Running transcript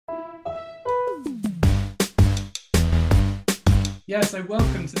Yeah, so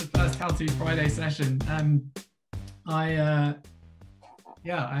welcome to the first How To Friday session. I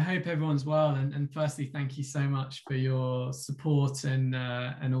hope everyone's well. And firstly, thank you so much for your support and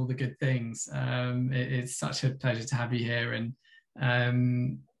all the good things. It's such a pleasure to have you here.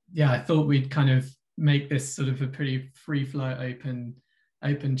 And I thought we'd kind of make this sort of a pretty free flow,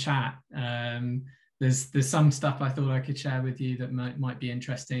 open chat. There's some stuff I thought I could share with you that might be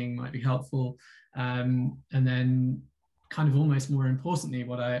interesting, might be helpful, and then kind of almost more importantly,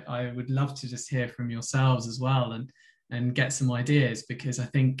 what I would love to just hear from yourselves as well, and get some ideas, because I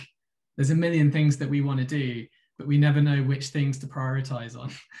think there's a million things that we want to do, but we never know which things to prioritize on.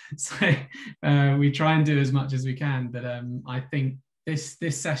 So we try and do as much as we can, but I think this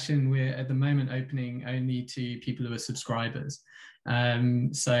session we're at the moment opening only to people who are subscribers.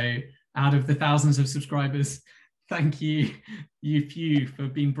 So out of the thousands of subscribers, thank you few for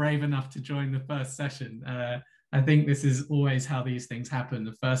being brave enough to join the first session. I think this is always how these things happen.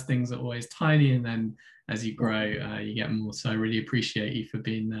 The first things are always tiny, and then as you grow, you get more. So I really appreciate you for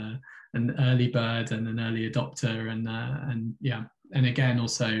being an early bird and an early adopter. And yeah, and again,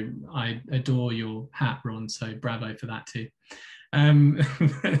 also, I adore your hat, Ron, so bravo for that too. And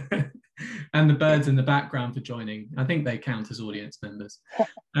the birds in the background for joining. I think they count as audience members.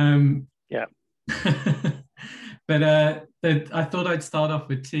 Yeah. But I thought I'd start off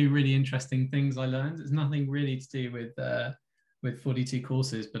with two really interesting things I learned. It's nothing really to do with 42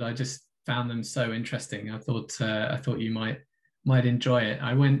 courses, but I just found them so interesting. I thought you might enjoy it.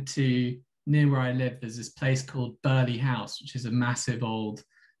 I went to, near where I live, there's this place called Burley House, which is a massive old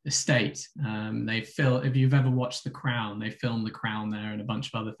estate. If you've ever watched The Crown, they filmed The Crown there and a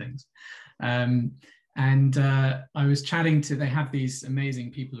bunch of other things. And I was chatting to, they have these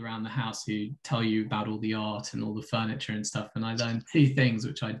amazing people around the house who tell you about all the art and all the furniture and stuff. And I learned two things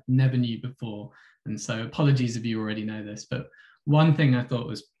which I never knew before. And so apologies if you already know this, but one thing I thought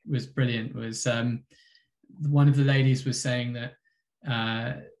was brilliant was one of the ladies was saying that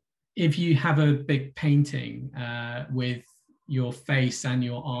if you have a big painting with your face and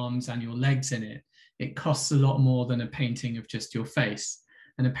your arms and your legs in it, it costs a lot more than a painting of just your face.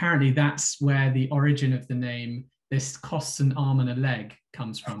 And apparently that's where the origin of the name, this costs an arm and a leg,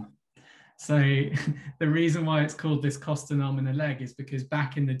 comes from. So the reason why it's called this costs an arm and a leg is because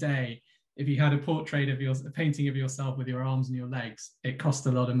back in the day, if you had a painting of yourself with your arms and your legs, it cost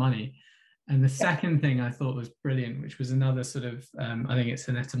a lot of money. And the second thing I thought was brilliant, which was another sort of, I think it's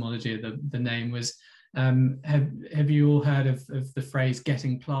an etymology of the name, was have you all heard of the phrase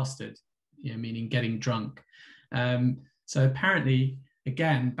getting plastered, meaning getting drunk? So apparently,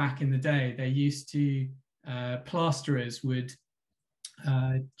 again, back in the day, they used to, plasterers would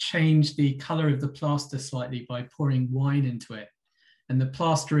change the color of the plaster slightly by pouring wine into it. And the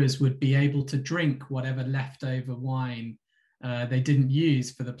plasterers would be able to drink whatever leftover wine they didn't use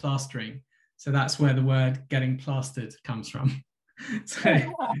for the plastering. So that's where the word getting plastered comes from.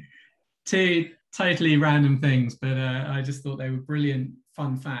 So two totally random things, but I just thought they were brilliant,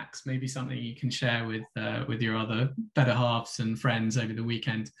 fun facts, maybe something you can share with your other better halves and friends over the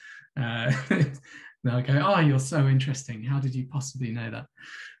weekend. They'll go, oh, you're so interesting. How did you possibly know that?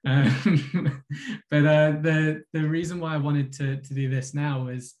 But the reason why I wanted to do this now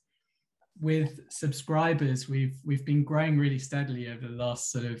is, with subscribers, we've been growing really steadily over the last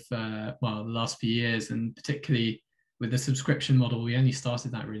sort of, the last few years, and particularly with the subscription model. We only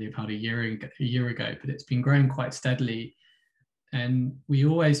started that really about a year ago, but it's been growing quite steadily. And we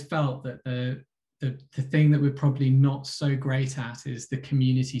always felt that the thing that we're probably not so great at is the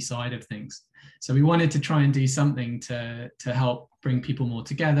community side of things. So we wanted to try and do something to help bring people more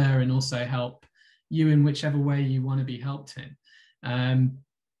together, and also help you in whichever way you want to be helped in.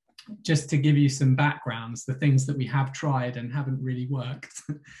 Just to give you some backgrounds, the things that we have tried and haven't really worked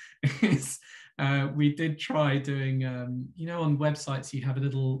is we did try doing, on websites you have a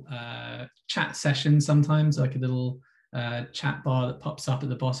little chat session sometimes, like a little chat bar that pops up at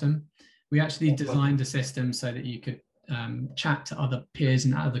the bottom. We actually designed a system so that you could chat to other peers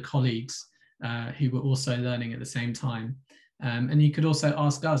and other colleagues who were also learning at the same time. And you could also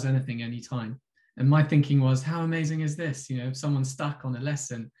ask us anything, anytime. And my thinking was, how amazing is this? If someone's stuck on a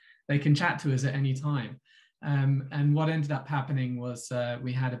lesson, they can chat to us at any time. And what ended up happening was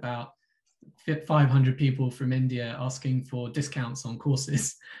we had about 500 people from India asking for discounts on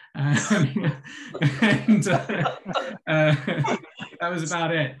courses. And that was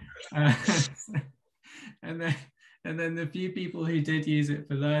about it. And then the few people who did use it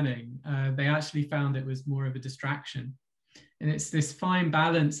for learning, they actually found it was more of a distraction. And it's this fine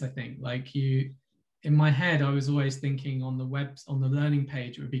balance, I think. Like, in my head, I was always thinking on the learning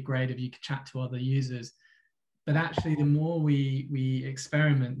page, it would be great if you could chat to other users. but actually, the more we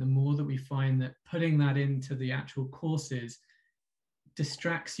experiment, the more that we find that putting that into the actual courses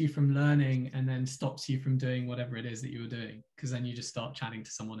distracts you from learning and then stops you from doing whatever it is that you were doing, because then you just start chatting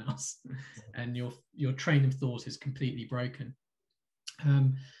to someone else and your train of thought is completely broken.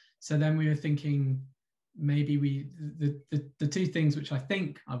 So then we were thinking, maybe the two things which I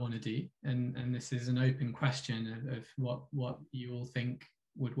think I want to do, and this is an open question of what you all think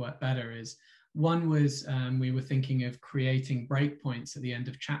would work better, is one was we were thinking of creating breakpoints at the end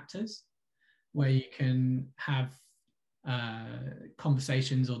of chapters where you can have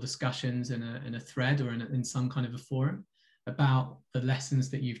conversations or discussions in a thread or in some kind of a forum about the lessons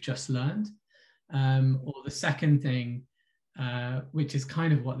that you've just learned. Or the second thing, which is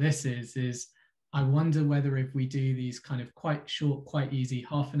kind of what this is I wonder whether if we do these kind of quite short, quite easy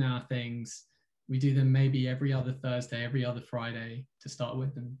half-an-hour things, we do them maybe every other Thursday, every other Friday to start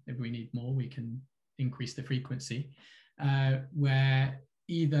with, and if we need more, we can increase the frequency, where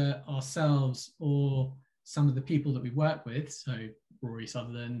either ourselves or some of the people that we work with, so Rory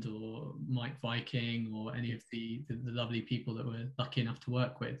Sutherland or Mike Viking or any of the lovely people that we're lucky enough to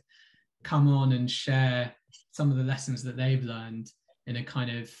work with, come on and share some of the lessons that they've learned in a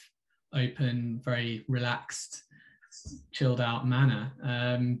kind of open, very relaxed, chilled out manner.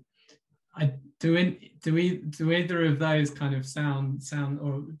 Do either of those kind of sound,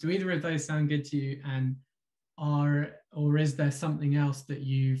 or do either of those sound good to you? And or is there something else that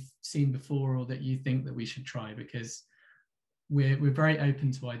you've seen before or that you think that we should try? Because we're very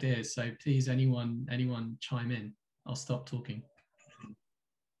open to ideas. So please, anyone chime in. I'll stop talking.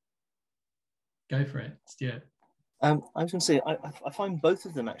 Go for it, Stuart. I was going to say I find both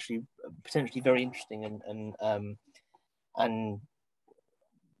of them actually potentially very interesting and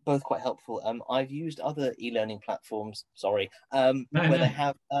both quite helpful. I've used other e-learning platforms. Sorry, where they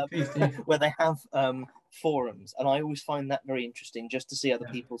have where they have forums, and I always find that very interesting just to see other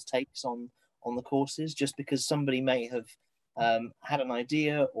people's takes on the courses. Just because somebody may have had an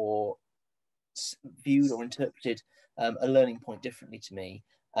idea or viewed or interpreted a learning point differently to me.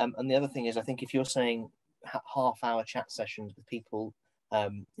 And the other thing is, I think if you're saying half-hour chat sessions with people,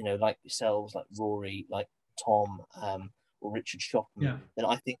 like yourselves, like Rory, like Tom, or Richard Shotton, then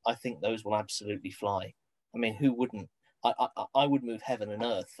I think those will absolutely fly. I mean, who wouldn't? I would move heaven and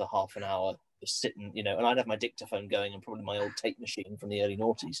earth for half an hour, just sitting, and I'd have my dictaphone going and probably my old tape machine from the early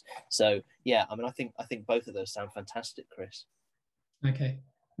noughties. So yeah, I mean, I think both of those sound fantastic, Chris. Okay,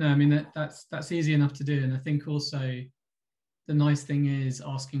 no, I mean that's easy enough to do, and I think also the nice thing is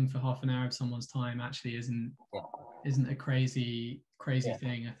asking for half an hour of someone's time actually isn't a crazy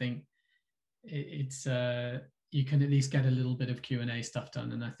thing. I think it's you can at least get a little bit of Q&A stuff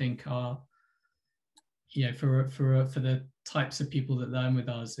done, and I think for the types of people that learn with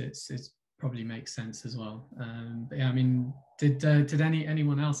us, it's probably makes sense as well. But yeah, I mean, did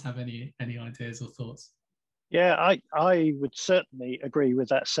anyone else have any ideas or thoughts? Yeah, I would certainly agree with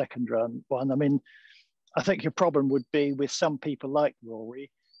that second one. I mean, I think your problem would be with some people like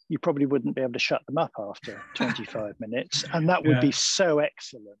Rory, you probably wouldn't be able to shut them up after 25 minutes, and that would be so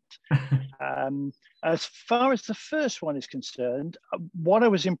excellent. As far as the first one is concerned, what I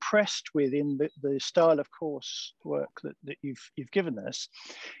was impressed with in the style of course work that you've given us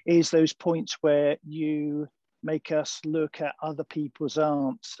is those points where you make us look at other people's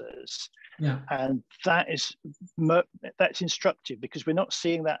answers. And that's instructive, because we're not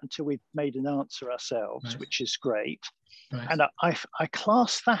seeing that until we've made an answer ourselves, which is great. And I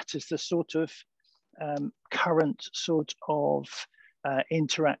class that as the sort of current sort of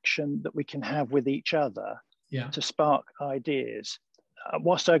interaction that we can have with each other to spark ideas.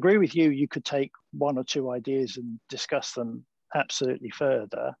 Whilst I agree with you, you could take one or two ideas and discuss them absolutely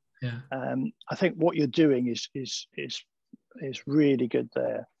further. I think what you're doing is really good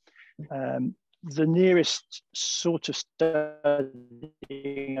there. The nearest sort of studying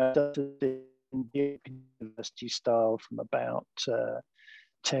I've done in university style from about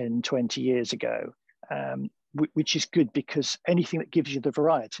 10, 20 years ago, which is good because anything that gives you the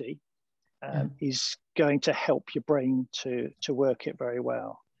variety is going to help your brain to work it very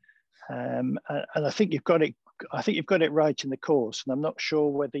well. And I think you've got it. I think you've got it right in the course, and I'm not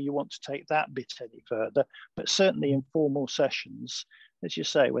sure whether you want to take that bit any further, but certainly informal sessions, as you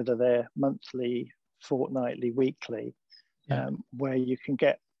say, whether they're monthly, fortnightly, weekly, where you can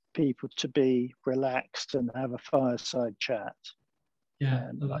get people to be relaxed and have a fireside chat.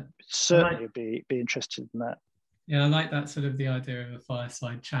 Certainly be interested in that. Yeah, I like that sort of the idea of a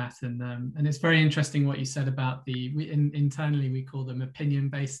fireside chat, and it's very interesting what you said about internally we call them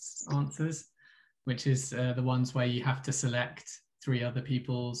opinion-based answers, which is the ones where you have to select three other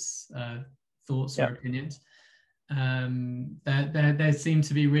people's thoughts or opinions. they seem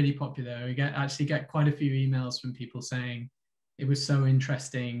to be really popular. We actually get quite a few emails from people saying it was so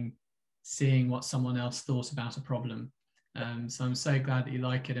interesting seeing what someone else thought about a problem. So I'm so glad that you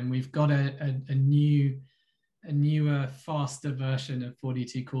like it. And we've got a newer, faster version of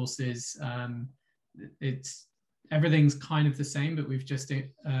 42 courses. Everything's kind of the same, but we've just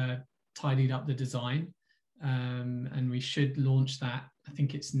tidied up the design. And we should launch that. I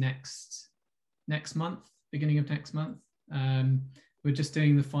think it's next month, beginning of next month. We're just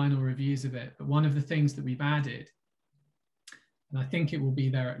doing the final reviews of it. But one of the things that we've added, and I think it will be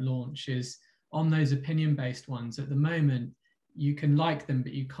there at launch, is on those opinion-based ones. At the moment, you can like them,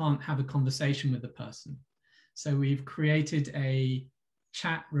 but you can't have a conversation with the person. So we've created a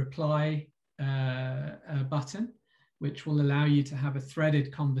chat reply button, which will allow you to have a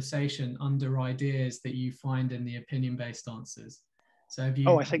threaded conversation under ideas that you find in the opinion-based answers. So if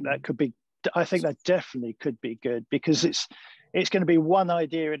you, I think that definitely could be good, because it's going to be one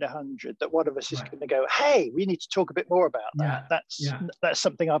idea in 100 that one of us is going to go, hey, we need to talk a bit more about that. That's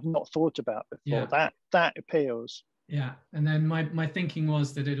something I've not thought about before. That appeals. Yeah, and then my thinking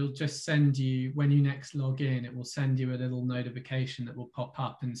was that it'll just send you, when you next log in, it will send you a little notification that will pop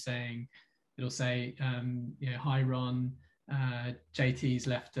up and it'll say, hi Ron, JT's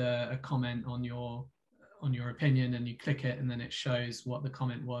left a comment on your opinion, and you click it, and then it shows what the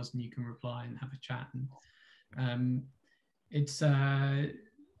comment was, and you can reply and have a chat. And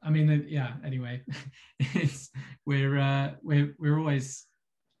anyway, we're always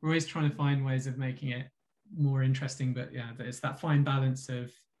trying to find ways of making it more interesting, but it's that fine balance of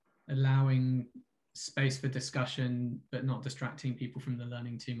allowing space for discussion but not distracting people from the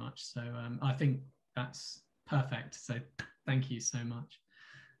learning too much. So I think that's perfect, so thank you so much.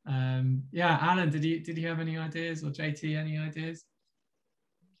 Alan, did you have any ideas, or JT, any ideas?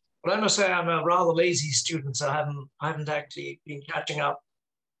 Well, I must say I'm a rather lazy student, so I haven't actually been catching up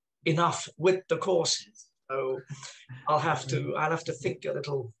enough with the courses. So I'll have to think a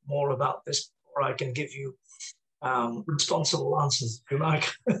little more about this before I can give you responsible answers, if you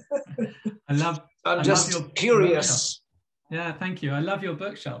like. I'm just curious. Yeah, thank you. I love your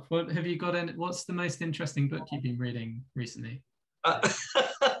bookshelf. What have you got? What's the most interesting book you've been reading recently? I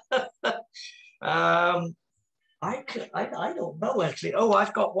don't know, actually. Oh,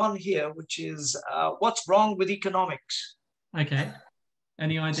 I've got one here, which is What's Wrong with Economics? Okay.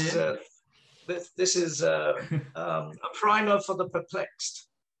 Any idea? This is a primer for the perplexed.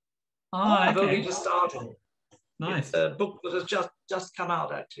 I've only just started. Nice. It's a book that has just come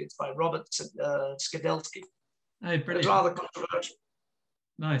out, actually. It's by Robert Skidelsky. Oh, brilliant. It's rather controversial.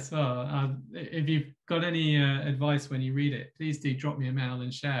 Nice. Well, if you've got any advice when you read it, please do drop me a mail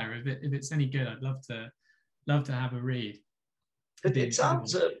and share. If it's any good, I'd love to have a read. It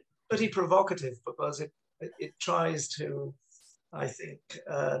sounds pretty provocative, because it tries to, I think,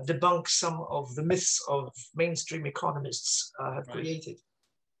 debunk some of the myths of mainstream economists have created.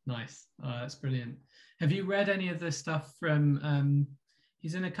 Nice. That's brilliant. Have you read any of the stuff from,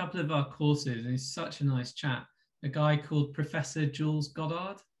 he's in a couple of our courses, and he's such a nice chap, a guy called Professor Jules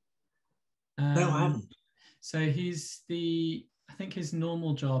Goddard? No, I haven't. So I think his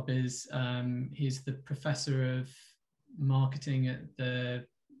normal job is, he's the professor of marketing at the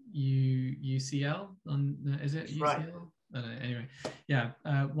UCL. Is it UCL? Right. I don't know. Anyway,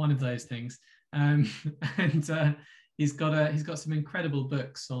 one of those things. And he's got some incredible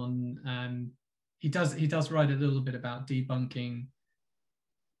books on. He does write a little bit about debunking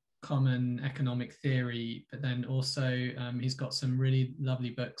common economic theory, but then also he's got some really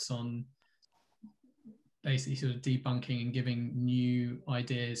lovely books on basically sort of debunking and giving new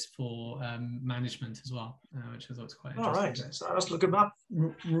ideas for management as well, which I thought was quite interesting. All right, so let's look him up.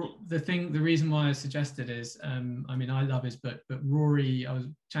 The reason why I suggested is, I love his book, but Rory, I was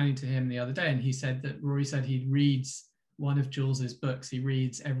chatting to him the other day, and Rory said he reads one of Jules's books. He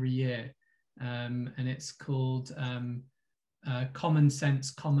reads every year, and it's called Common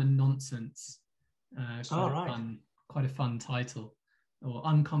Sense, Common Nonsense. Quite a fun title. Or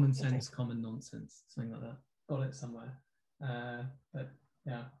Uncommon Sense, Common Nonsense, something like that. Got it somewhere. But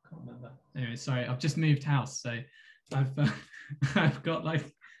yeah, can't remember. Anyway, sorry, I've just moved house, so I've got like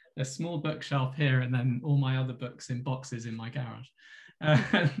a small bookshelf here, and then all my other books in boxes in my garage.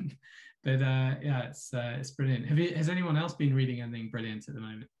 It's brilliant. Has anyone else been reading anything brilliant at the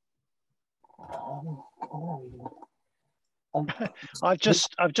moment?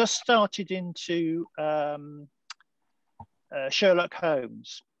 I've just started into Sherlock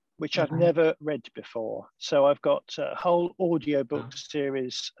Holmes, which I've never read before. So I've got a whole audiobook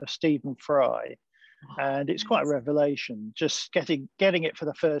series of Stephen Fry, and it's quite a revelation. Just getting it for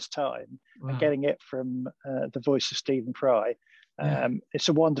the first time, and getting it from the voice of Stephen Fry. Yeah. It's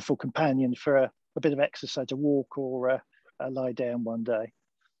a wonderful companion for a bit of exercise, a walk or a lie down one day.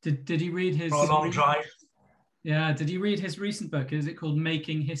 Did you read his For a long drive? Yeah, did you read his recent book? Is it called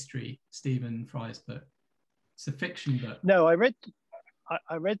Making History, Stephen Fry's book? It's a fiction book. No, I read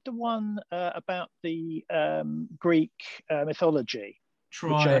the one about the Greek mythology.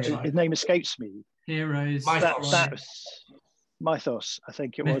 Troy. Which, his name escapes me. Heroes. Mythos. That was Mythos, I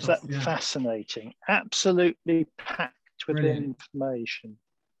think it was. Mythos, That fascinating, absolutely packed with information.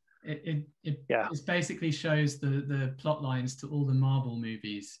 It basically shows the plot lines to all the Marvel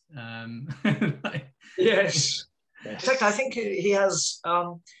movies. Yes. In fact, I think he has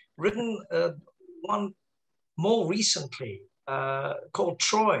written one more recently called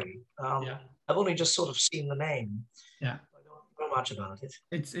Troy. I've only just sort of seen the name. Yeah. I don't know much about it.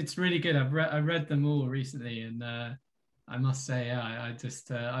 It's really good. I read them all recently, and I must say, I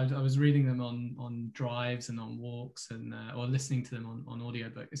was reading them on drives and on walks, and or listening to them on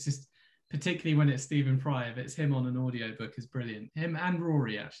audiobook. It's just, particularly when it's Stephen Fry, if it's him on an audiobook, is brilliant. Him and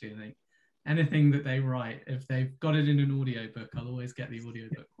Rory, actually, I think. Anything that they write, if they've got it in an audiobook, I'll always get the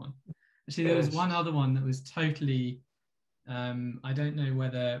audiobook one. Actually, there was one other one that was totally, I don't know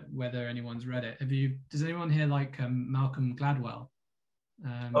whether anyone's read it. Does anyone here like Malcolm Gladwell?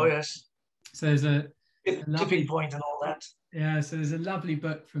 Oh, yes. So there's a Tipping Point and all that. Yeah, so there's a lovely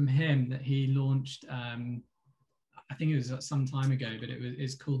book from him that he launched, I think it was some time ago, but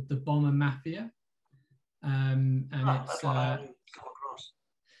it's called The Bomber Mafia. And it's come across.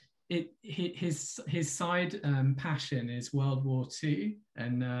 His side passion is World War II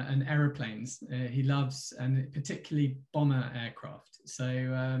and aeroplanes. He loves, and particularly bomber aircraft.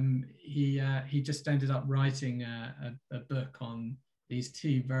 So he just ended up writing a book on these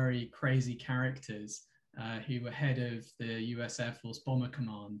two very crazy characters who were head of the US Air Force Bomber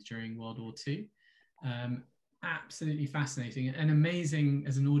Command during World War II. Absolutely fascinating and amazing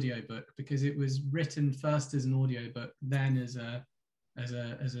as an audiobook, because it was written first as an audiobook, then as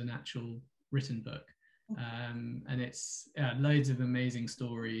an actual written book. And it's loads of amazing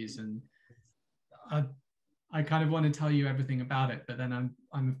stories, and I kind of want to tell you everything about it, but then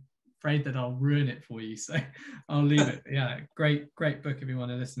I'm afraid that I'll ruin it for you, so I'll leave it. Yeah, great book if you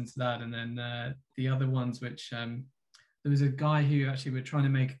want to listen to that. And then the other ones, which there was a guy who actually we're trying to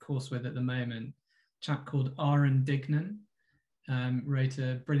make a course with at the moment, a chap called Aaron Dignan, wrote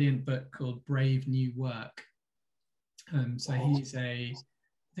a brilliant book called Brave New Work. So I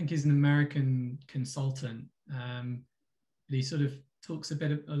think he's an American consultant, but he sort of talks a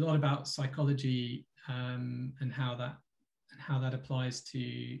lot about psychology and how that applies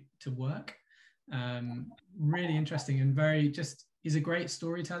to work. Really interesting and he's a great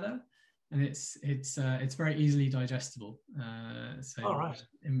storyteller, and it's very easily digestible. So all right.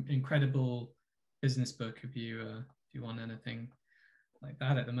 Incredible business book if you want anything like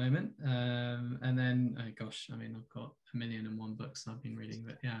that at the moment. And then, oh gosh, I mean, I've got 1,000,001 books I've been reading,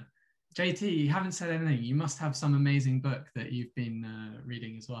 but yeah. JT, you haven't said anything. You must have some amazing book that you've been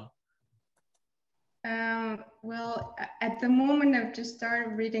reading as well. Well, at the moment, I've just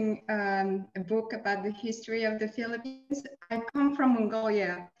started reading a book about the history of the Philippines. I come from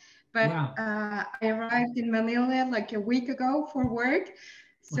Mongolia, but wow. I arrived in Manila like a week ago for work.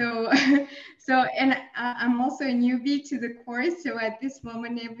 So, and I'm also a newbie to the course. So at this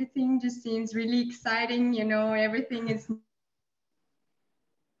moment, everything just seems really exciting. You know, everything is.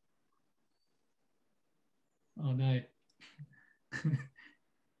 Oh no.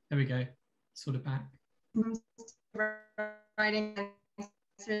 There we go. Sort of back. Writing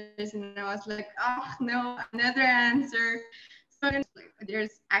answers, and I was like, oh no, another answer. So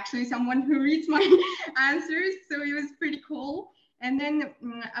there's actually someone who reads my answers, so it was pretty cool. And then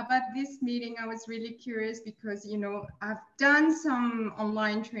about this meeting, I was really curious because, you know, I've done some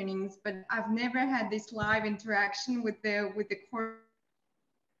online trainings, but I've never had this live interaction with the course.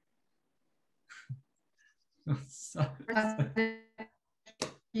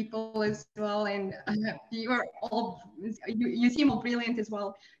 People as well, and you seem all brilliant as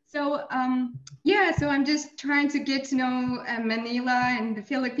well. So yeah, so I'm just trying to get to know Manila and the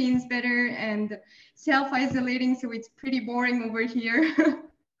Philippines better, and self-isolating, so it's pretty boring over here.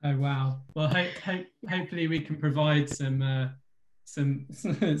 Oh wow! Well, hopefully we can provide some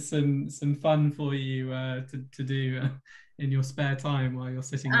fun for you to do in your spare time while you're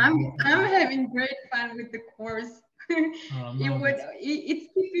sitting. I'm having great fun with the course. It's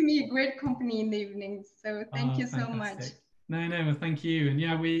keeping me a great company in the evenings. So thank you so much. No, well, thank you. And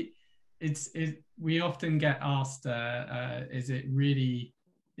yeah, we often get asked, is it really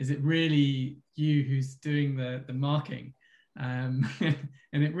you who's doing the marking? and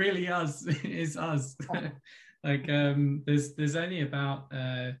it really is us. Like there's only about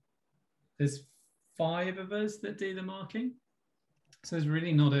there's 5 of us that do the marking, so it's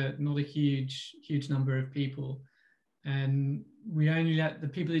really not a huge number of people, and we only let the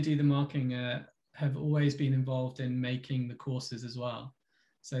people who do the marking have always been involved in making the courses as well.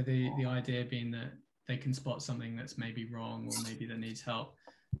 So the idea being that they can spot something that's maybe wrong or maybe that needs help.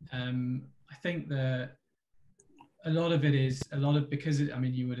 I think that a lot of it is because I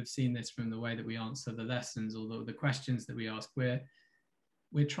mean, you would have seen this from the way that we answer the lessons or the questions that we ask.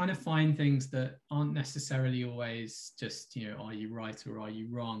 We're trying to find things that aren't necessarily always just, you know, are you right or are you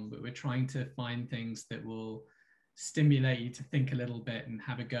wrong? But we're trying to find things that will stimulate you to think a little bit and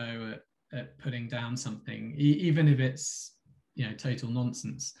have a go at putting down something, even if it's, you know, total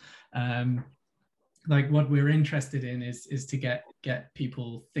nonsense. Like what we're interested in is to get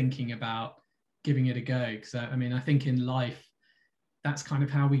people thinking about giving it a go, because I mean, I think in life that's kind of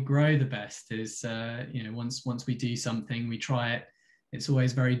how we grow the best is you know, once we do something, we try it, it's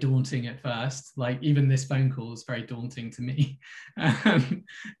always very daunting at first. Like even this phone call is very daunting to me.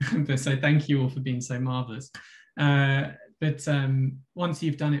 But so thank you all for being so marvelous. But once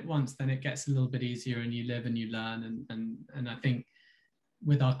you've done it once, then it gets a little bit easier, and you live and you learn. And I think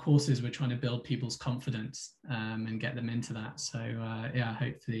with our courses, we're trying to build people's confidence and get them into that. So yeah,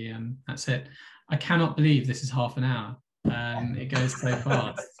 hopefully that's it. I cannot believe this is half an hour. It goes so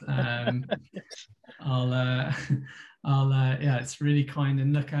fast. Yeah, it's really kind.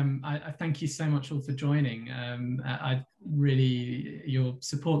 And look, I thank you so much all for joining. I really, your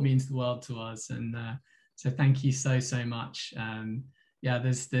support means the world to us. And so thank you so much. Yeah,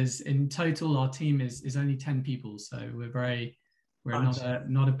 there's in total, our team is only 10 people. So we're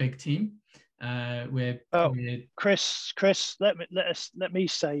not a big team. Chris, let me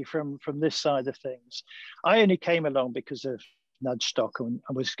say from this side of things, I only came along because of Nudge Stock and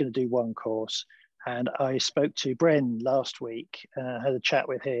I was going to do one course, and I spoke to Bren last week, had a chat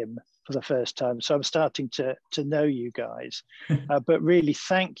with him for the first time, so I'm starting to know you guys. But really,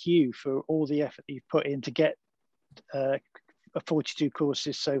 thank you for all the effort you've put in to get 42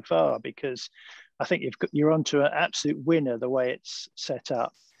 courses so far, because I think you're onto an absolute winner the way it's set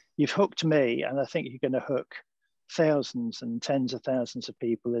up. You've hooked me, and I think you're going to hook thousands and tens of thousands of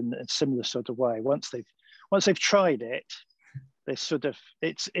people in a similar sort of way. Once they've tried it, they sort of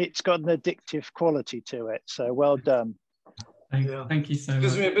it's got an addictive quality to it. So well done. Thank you so much.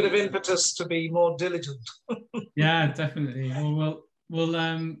 Gives me a bit of impetus to be more diligent. Yeah, definitely. Well,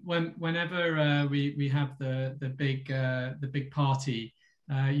 whenever we have the big party,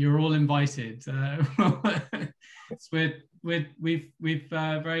 you're all invited. So we've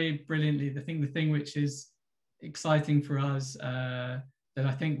very brilliantly, the thing which is exciting for us that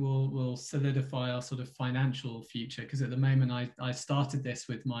I think will solidify our sort of financial future, because at the moment I started this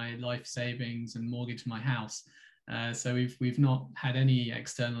with my life savings and mortgaged my house, so we've not had any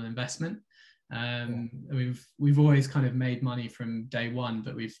external investment. We've always kind of made money from day one,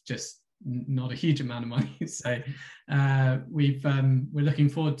 but we've just not a huge amount of money. So we're looking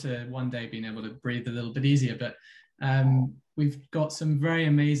forward to one day being able to breathe a little bit easier. But we've got some very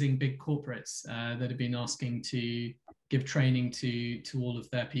amazing big corporates that have been asking to give training to all of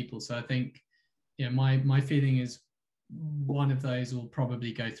their people. So I think, you know, my feeling is one of those will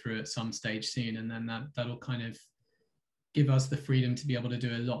probably go through at some stage soon, and then that'll kind of give us the freedom to be able to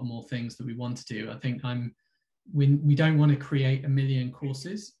do a lot more things that we want to do. I think we don't want to create 1 million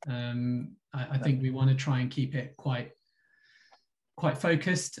courses. I think we want to try and keep it quite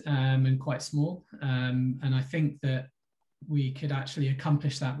focused and quite small. And I think that we could actually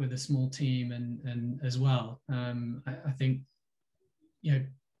accomplish that with a small team and as well. I think, you know,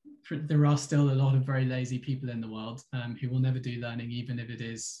 there are still a lot of very lazy people in the world who will never do learning, even if it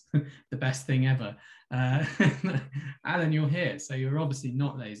is the best thing ever. Alan, you're here, so you're obviously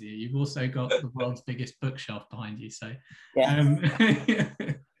not lazy. You've also got the world's biggest bookshelf behind you, so yeah.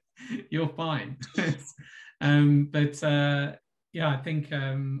 You're fine. But yeah, I think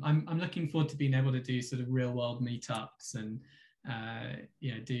I'm looking forward to being able to do sort of real world meetups and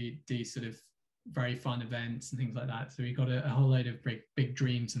you know, do sort of very fun events and things like that. So we've got a whole load of big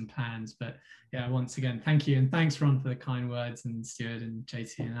dreams and plans. But yeah, once again, thank you, and thanks Ron for the kind words, and Stuart and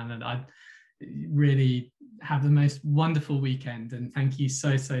JT and Alan. I really have the most wonderful weekend, and thank you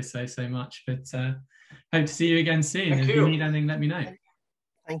so much. But hope to see you again soon. If you need anything, let me know.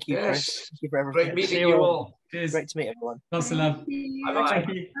 Thank you, Chris. Thank you for everything. Great meeting you all. Cheers. Great to meet everyone. Lots of love. Bye-bye. Thank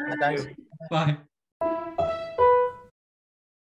you. Bye, guys. Bye.